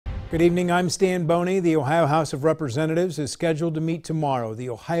Good evening, I'm Stan Boney. The Ohio House of Representatives is scheduled to meet tomorrow, the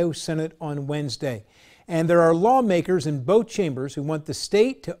Ohio Senate on Wednesday. And there are lawmakers in both chambers who want the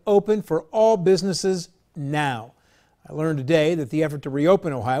state to open for all businesses now. I learned today that the effort to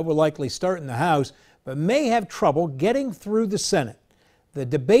reopen Ohio will likely start in the House, but may have trouble getting through the Senate. The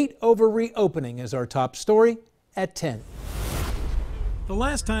debate over reopening is our top story at 10. The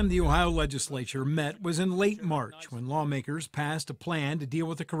last time the Ohio Legislature met was in late March when lawmakers passed a plan to deal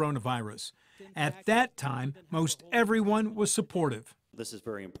with the coronavirus. At that time, most everyone was supportive. This is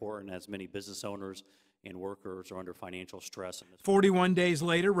very important as many business owners and workers are under financial stress. 41 days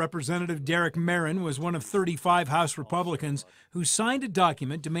later, Representative Derek Merrin was one of 35 House Republicans who signed a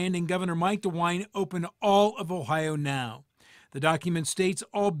document demanding Governor Mike DeWine open all of Ohio now. The document states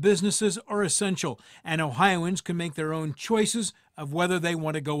all businesses are essential and Ohioans can make their own choices of whether they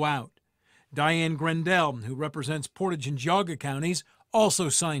want to go out. Diane Grendell, who represents Portage and Geauga counties, also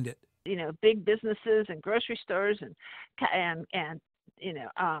signed it. You know, big businesses and grocery stores and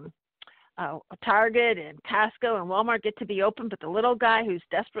Target and Costco and Walmart get to be open, but the little guy who's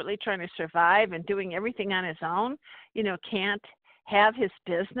desperately trying to survive and doing everything on his own, can't have his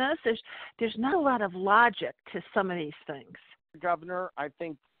business. There's not a lot of logic to some of these things. Governor, I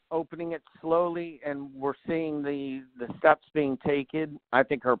think opening it slowly, and we're seeing the steps being taken, I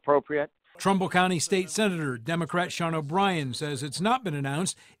think are appropriate. Trumbull County State Senator Democrat Sean O'Brien says it's not been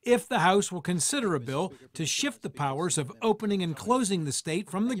announced if the House will consider a bill to shift the powers of opening and closing the state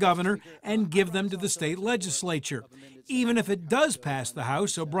from the governor and give them to the state legislature. Even if it does pass the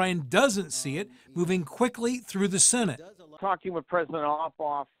House, O'Brien doesn't see it moving quickly through the Senate. Talking with President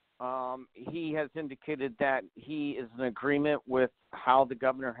Ossoff, he has indicated that he is in agreement with how the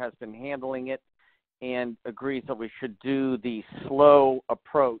governor has been handling it and agrees that we should do the slow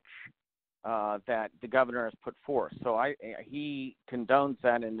approach that the governor has put forth. So he condones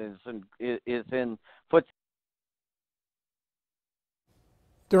that and is in footsteps.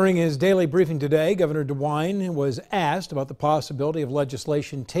 During his daily briefing today, Governor DeWine was asked about the possibility of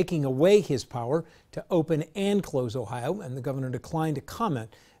legislation taking away his power to open and close Ohio, and the governor declined to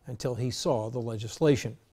comment until he saw the legislation.